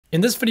In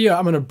this video,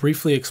 I'm going to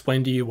briefly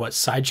explain to you what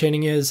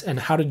sidechaining is and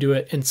how to do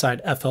it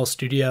inside FL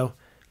Studio.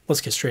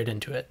 Let's get straight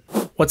into it.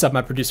 What's up,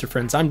 my producer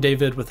friends? I'm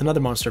David with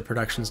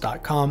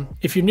anothermonsterproductions.com.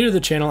 If you're new to the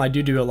channel, I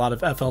do a lot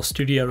of FL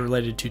Studio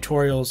related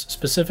tutorials,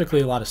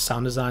 specifically a lot of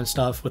sound design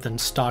stuff within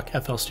stock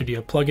FL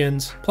Studio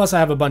plugins. Plus I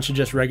have a bunch of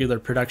just regular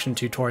production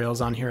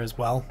tutorials on here as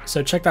well.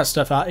 So check that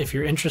stuff out if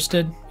you're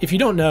interested. If you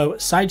don't know,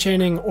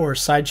 sidechaining or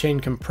sidechain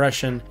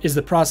compression is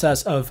the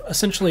process of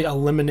essentially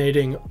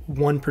eliminating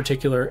one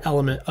particular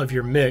element of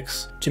your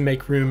mix to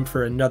make room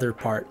for another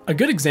part. A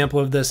good example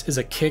of this is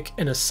a kick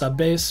and a sub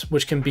bass,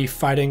 which can be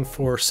fighting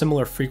for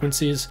similar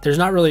frequencies. There's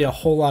not really a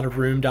whole lot of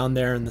room down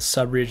there in the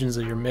sub regions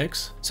of your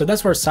mix. So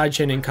that's where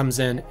sidechaining comes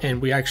in, and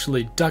we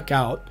actually duck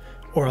out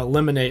or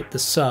eliminate the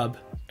sub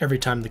every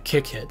time the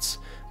kick hits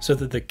so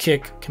that the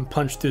kick can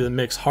punch through the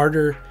mix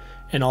harder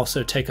and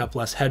also take up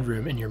less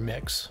headroom in your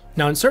mix.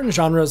 Now in certain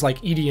genres like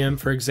EDM,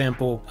 for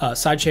example,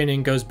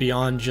 sidechaining goes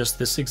beyond just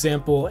this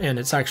example, and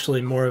it's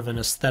actually more of an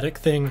aesthetic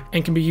thing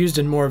and can be used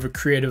in more of a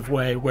creative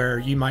way where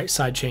you might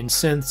sidechain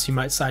synths, you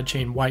might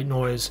sidechain white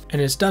noise,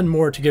 and it's done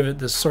more to give it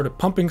this sort of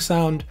pumping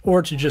sound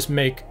or to just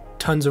make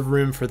tons of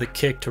room for the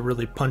kick to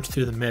really punch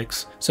through the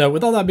mix. So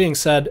with all that being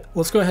said,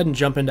 let's go ahead and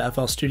jump into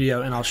FL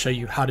Studio and I'll show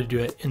you how to do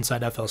it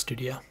inside FL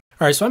Studio.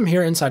 All right, so I'm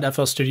here inside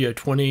FL Studio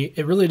 20.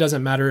 It really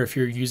doesn't matter if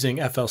you're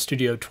using FL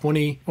Studio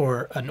 20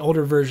 or an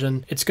older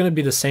version. It's going to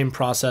be the same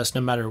process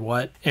no matter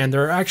what. And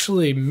there are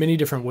actually many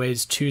different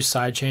ways to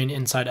sidechain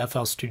inside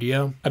FL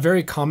Studio. A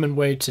very common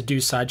way to do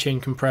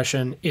sidechain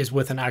compression is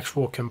with an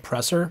actual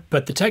compressor,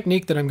 but the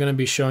technique that I'm going to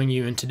be showing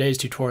you in today's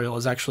tutorial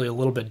is actually a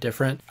little bit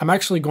different. I'm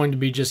actually going to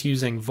be just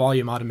using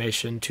volume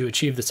automation to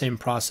achieve the same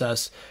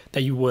process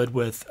that you would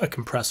with a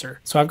compressor.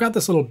 So I've got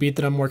this little beat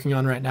that I'm working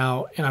on right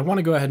now, and I want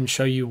to go ahead and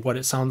show you what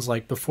it sounds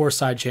like before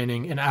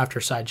sidechaining and after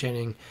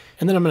sidechaining,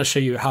 and then I'm going to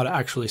show you how to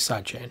actually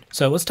sidechain.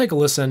 So let's take a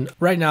listen.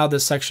 Right now,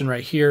 this section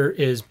right here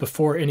is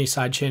before any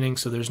sidechaining,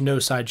 so there's no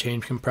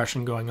sidechain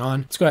compression going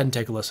on. Let's go ahead and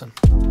take a listen.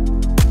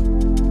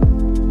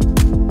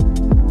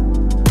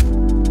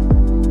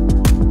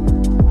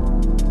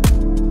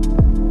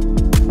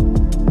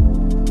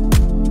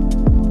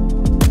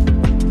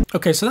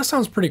 Okay, so that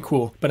sounds pretty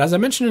cool, but as I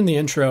mentioned in the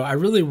intro, I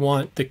really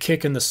want the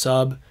kick and the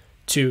sub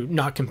to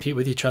not compete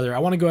with each other. I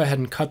want to go ahead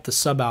and cut the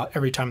sub out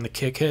every time the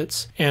kick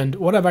hits. And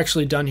what I've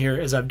actually done here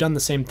is I've done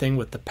the same thing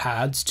with the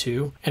pads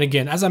too. And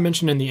again, as I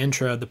mentioned in the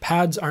intro, the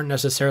pads aren't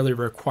necessarily a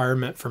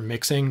requirement for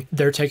mixing.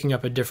 They're taking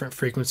up a different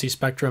frequency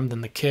spectrum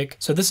than the kick.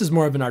 So this is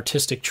more of an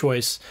artistic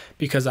choice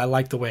because I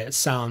like the way it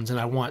sounds and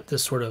I want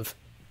this sort of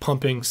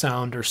pumping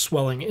sound or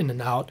swelling in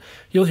and out.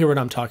 You'll hear what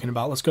I'm talking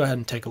about. Let's go ahead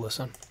and take a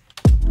listen.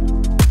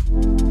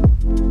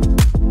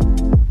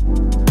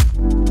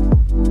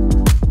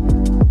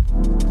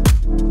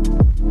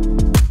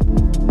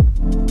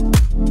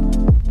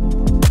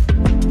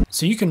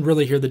 So you can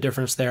really hear the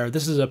difference there.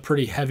 This is a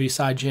pretty heavy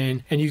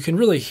sidechain, and you can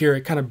really hear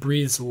it kind of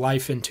breathes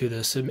life into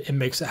this. It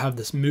makes it have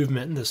this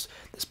movement and this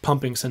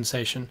pumping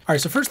sensation. All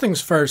right, so first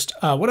things first,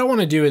 what I want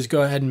to do is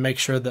go ahead and make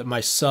sure that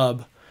my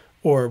sub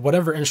or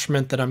whatever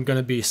instrument that I'm going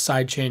to be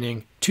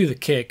sidechaining to the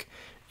kick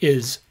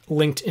is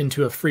linked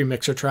into a free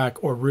mixer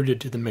track or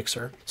routed to the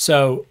mixer.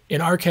 So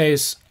in our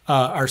case,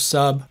 our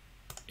sub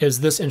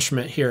is this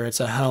instrument here. It's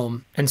a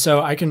helm. And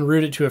so I can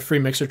route it to a free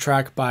mixer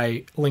track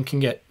by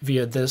linking it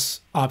via this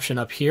option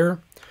up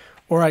here,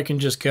 or I can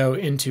just go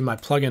into my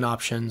plugin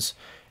options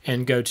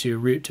and go to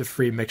route to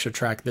free mixer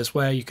track this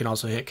way. You can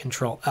also hit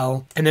Control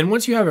L. And then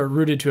once you have it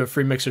routed to a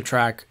free mixer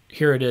track,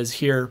 here it is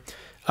here.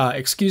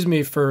 Excuse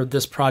me for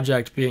this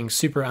project being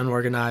super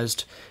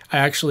unorganized. I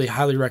actually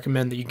highly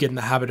recommend that you get in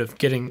the habit of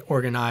getting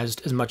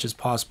organized as much as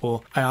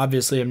possible. I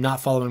obviously am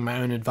not following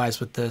my own advice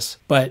with this,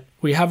 but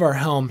we have our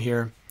helm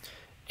here.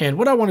 And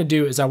what I want to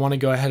do is I want to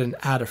go ahead and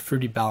add a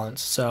fruity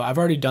balance. So I've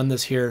already done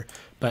this here,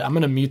 but I'm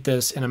going to mute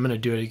this and I'm going to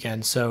do it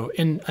again. So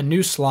in a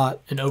new slot,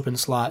 an open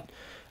slot,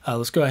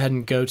 let's go ahead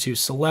and go to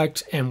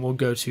select and we'll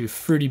go to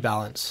fruity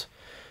balance.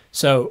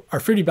 So our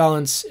fruity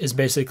balance is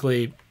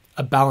basically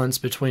a balance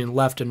between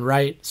left and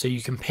right. So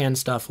you can pan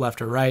stuff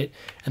left or right.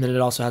 And then it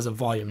also has a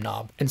volume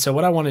knob. And so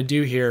what I want to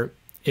do here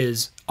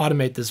is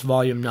automate this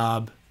volume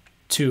knob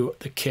to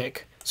the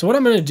kick. So what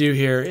I'm going to do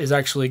here is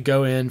actually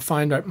go in,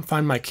 find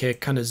my kick,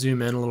 kind of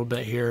zoom in a little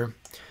bit here,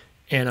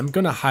 and I'm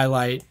going to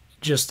highlight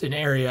just an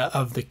area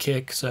of the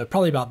kick, so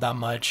probably about that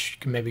much. You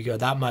can maybe go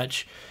that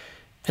much.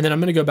 And then I'm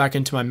going to go back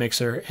into my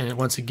mixer, and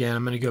once again,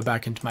 I'm going to go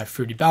back into my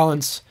fruity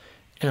balance,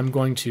 and I'm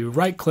going to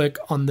right click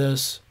on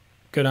this,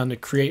 go down to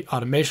create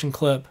automation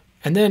clip,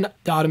 and then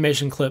the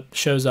automation clip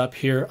shows up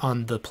here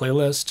on the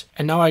playlist.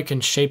 And now I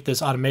can shape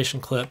this automation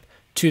clip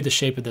to the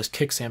shape of this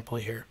kick sample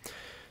here.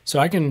 So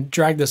I can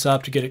drag this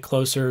up to get it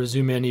closer,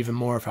 zoom in even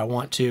more if I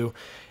want to.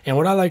 And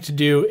what I like to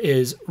do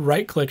is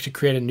right click to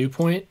create a new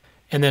point,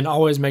 and then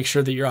always make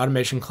sure that your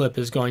automation clip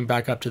is going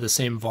back up to the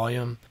same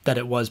volume that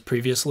it was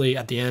previously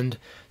at the end.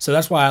 So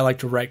that's why I like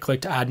to right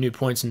click to add new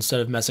points instead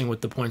of messing with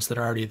the points that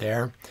are already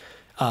there.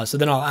 So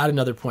then I'll add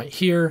another point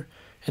here,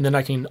 and then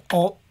I can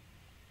Alt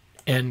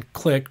and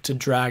click to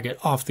drag it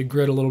off the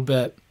grid a little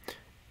bit,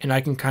 and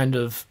I can kind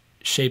of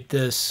shape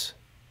this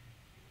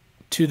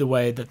to the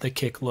way that the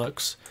kick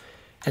looks.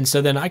 And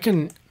so then I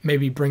can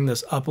maybe bring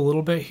this up a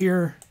little bit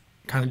here,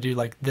 kind of do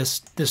like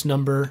this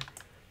number.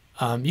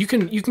 You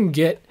can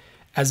get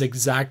as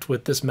exact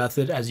with this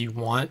method as you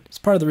want. It's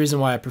part of the reason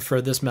why I prefer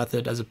this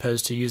method as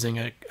opposed to using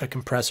a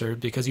compressor,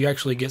 because you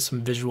actually get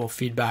some visual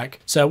feedback.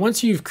 So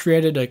once you've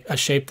created a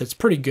shape that's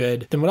pretty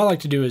good, then what I like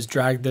to do is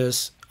drag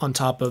this on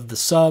top of the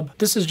sub.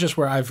 This is just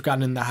where I've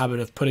gotten in the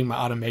habit of putting my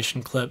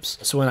automation clips.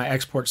 So when I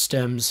export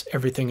stems,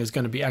 everything is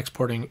going to be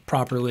exporting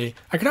properly.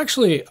 I could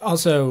actually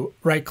also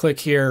right click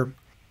here,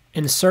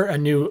 insert a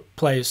new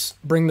place,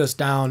 bring this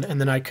down,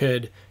 and then I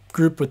could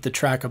group with the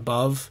track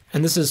above.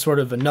 And this is sort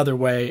of another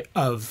way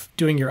of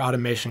doing your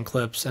automation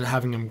clips and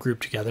having them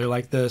grouped together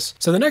like this.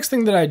 So the next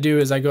thing that I do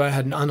is I go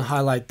ahead and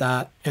unhighlight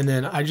that, and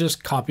then I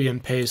just copy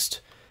and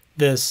paste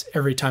this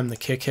every time the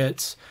kick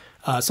hits.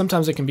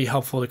 Sometimes it can be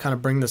helpful to kind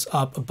of bring this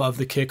up above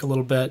the kick a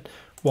little bit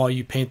while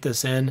you paint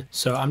this in.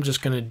 So I'm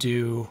just going to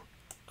do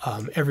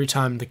every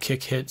time the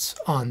kick hits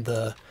on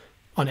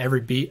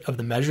every beat of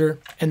the measure.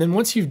 And then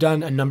once you've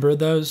done a number of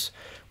those,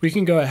 we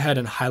can go ahead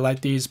and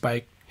highlight these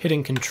by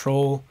hitting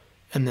Control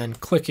and then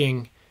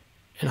clicking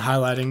and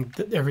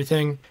highlighting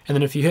everything. And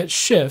then if you hit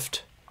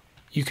Shift,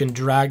 you can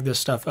drag this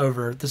stuff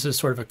over. This is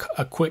sort of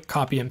a quick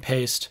copy and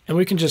paste. And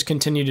we can just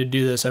continue to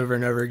do this over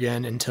and over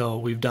again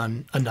until we've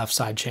done enough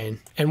sidechain.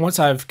 And once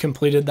I've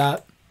completed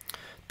that,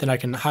 then I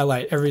can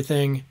highlight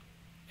everything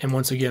and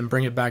once again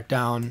bring it back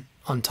down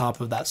on top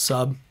of that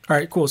sub. All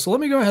right, cool. So let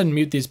me go ahead and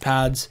mute these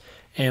pads,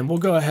 and we'll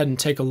go ahead and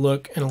take a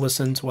look and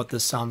listen to what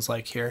this sounds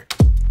like here.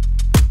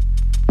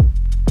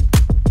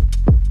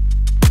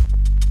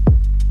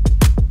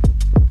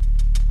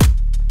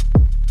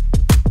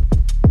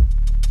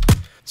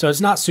 So it's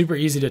not super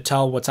easy to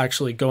tell what's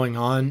actually going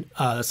on.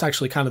 That's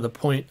actually kind of the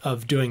point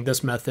of doing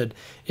this method,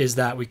 is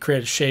that we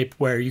create a shape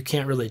where you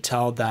can't really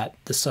tell that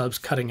the sub's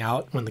cutting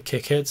out when the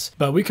kick hits.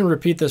 But we can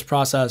repeat this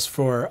process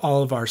for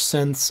all of our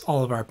synths,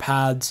 all of our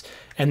pads.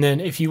 And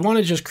then if you want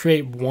to just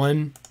create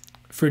one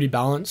fruity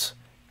balance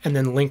and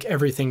then link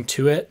everything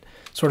to it,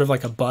 sort of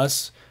like a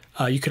bus,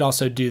 you could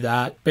also do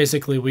that.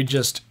 Basically, we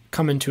just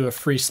come into a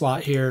free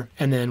slot here,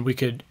 and then we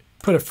could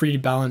put a fruity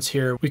balance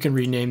here. We can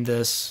rename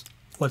this,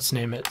 let's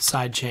name it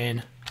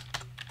Sidechain.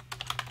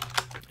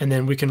 And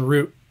then we can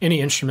route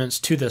any instruments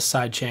to this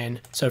sidechain.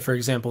 So for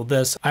example,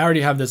 this, I already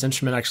have this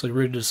instrument actually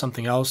routed to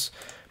something else,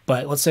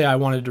 but let's say I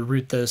wanted to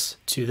route this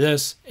to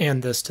this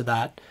and this to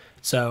that.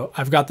 So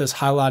I've got this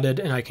highlighted,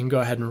 and I can go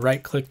ahead and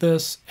right click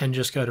this and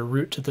just go to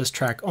route to this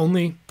track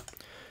only.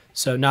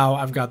 So now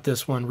I've got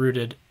this one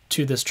routed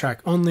to this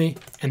track only,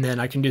 and then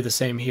I can do the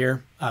same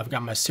here. I've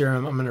got my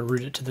serum, I'm gonna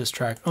route it to this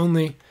track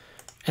only,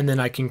 and then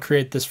I can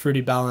create this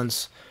fruity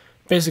balance,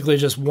 basically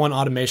just one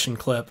automation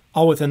clip,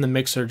 all within the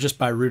mixer just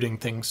by routing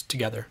things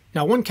together.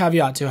 Now, one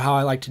caveat to how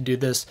I like to do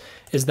this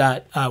is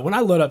that when I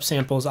load up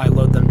samples, I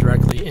load them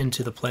directly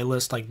into the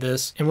playlist like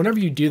this. And whenever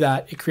you do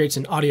that, it creates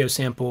an audio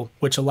sample,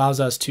 which allows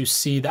us to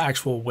see the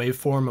actual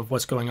waveform of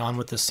what's going on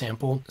with this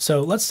sample.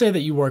 So let's say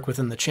that you work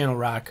within the channel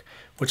rack,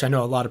 which I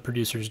know a lot of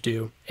producers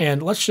do.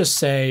 And let's just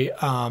say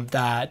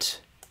that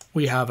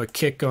we have a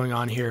kick going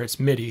on here, it's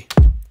MIDI.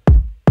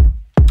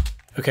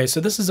 Okay, so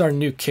this is our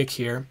new kick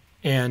here.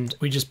 And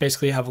we just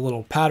basically have a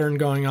little pattern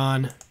going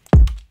on.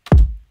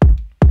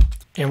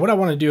 And what I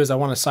want to do is I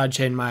want to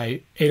sidechain my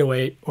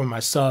 808 or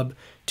my sub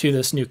to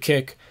this new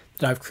kick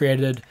that I've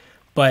created,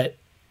 but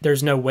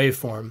there's no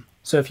waveform.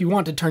 So if you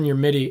want to turn your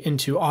MIDI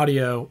into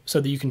audio so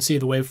that you can see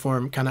the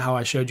waveform, kind of how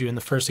I showed you in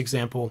the first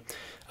example,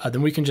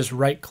 then we can just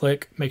right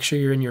click, make sure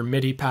you're in your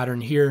MIDI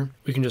pattern here.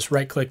 We can just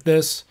right click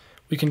this.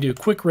 We can do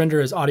quick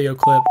render as audio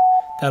clip.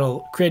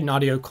 That'll create an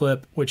audio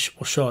clip, which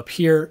will show up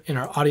here in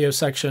our audio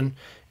section.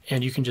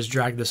 And you can just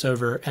drag this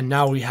over, and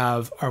now we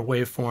have our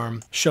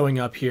waveform showing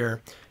up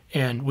here,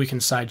 and we can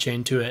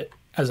sidechain to it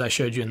as I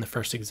showed you in the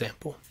first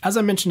example. As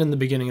I mentioned in the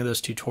beginning of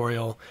this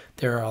tutorial,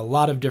 there are a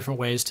lot of different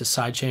ways to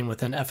sidechain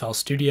within FL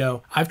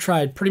Studio. I've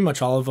tried pretty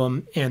much all of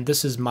them, and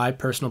this is my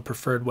personal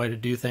preferred way to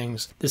do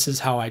things. This is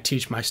how I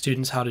teach my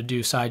students how to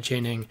do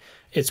sidechaining.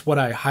 It's what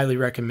I highly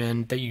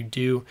recommend that you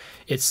do.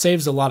 It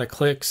saves a lot of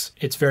clicks,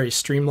 it's very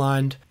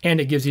streamlined, and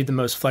it gives you the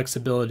most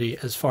flexibility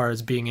as far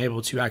as being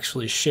able to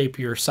actually shape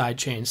your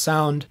sidechain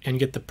sound and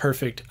get the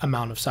perfect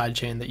amount of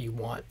sidechain that you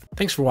want.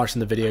 Thanks for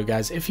watching the video,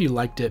 guys. If you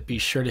liked it, be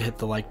sure to hit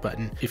the like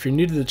button. If you're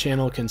new to the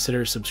channel,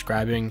 consider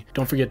subscribing.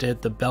 Don't forget to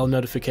hit the bell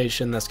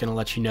notification. That's gonna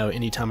let you know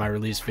anytime I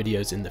release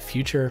videos in the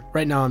future.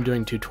 Right now I'm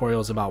doing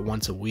tutorials about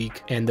once a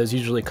week, and those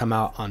usually come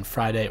out on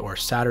Friday or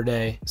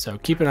Saturday, so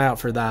keep an eye out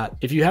for that.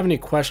 If you have any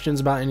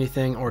questions about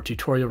anything or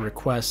tutorial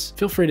requests,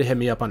 feel free to hit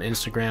me up on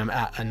Instagram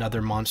at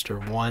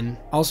anothermonster1.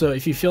 Also,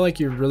 if you feel like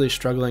you're really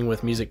struggling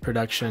with music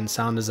production,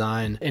 sound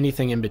design,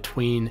 anything in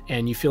between,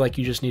 and you feel like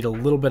you just need a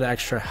little bit of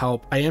extra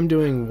help, I am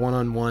doing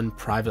one-on-one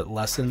private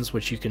lessons,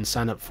 which you can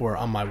sign up for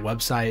on my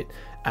website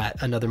at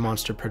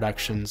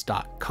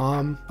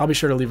anothermonsterproductions.com. I'll be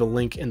sure to leave a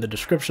link in the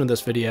description of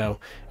this video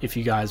if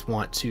you guys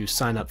want to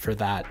sign up for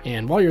that.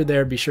 And while you're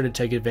there, be sure to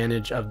take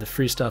advantage of the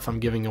free stuff I'm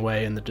giving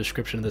away in the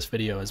description of this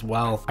video as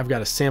well. I've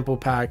got a sample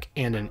pack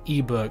and an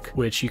ebook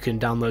which you can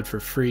download for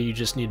free. You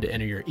just need to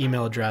enter your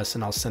email address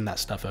and I'll send that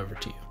stuff over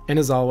to you. And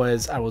as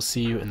always, I will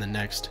see you in the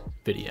next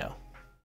video.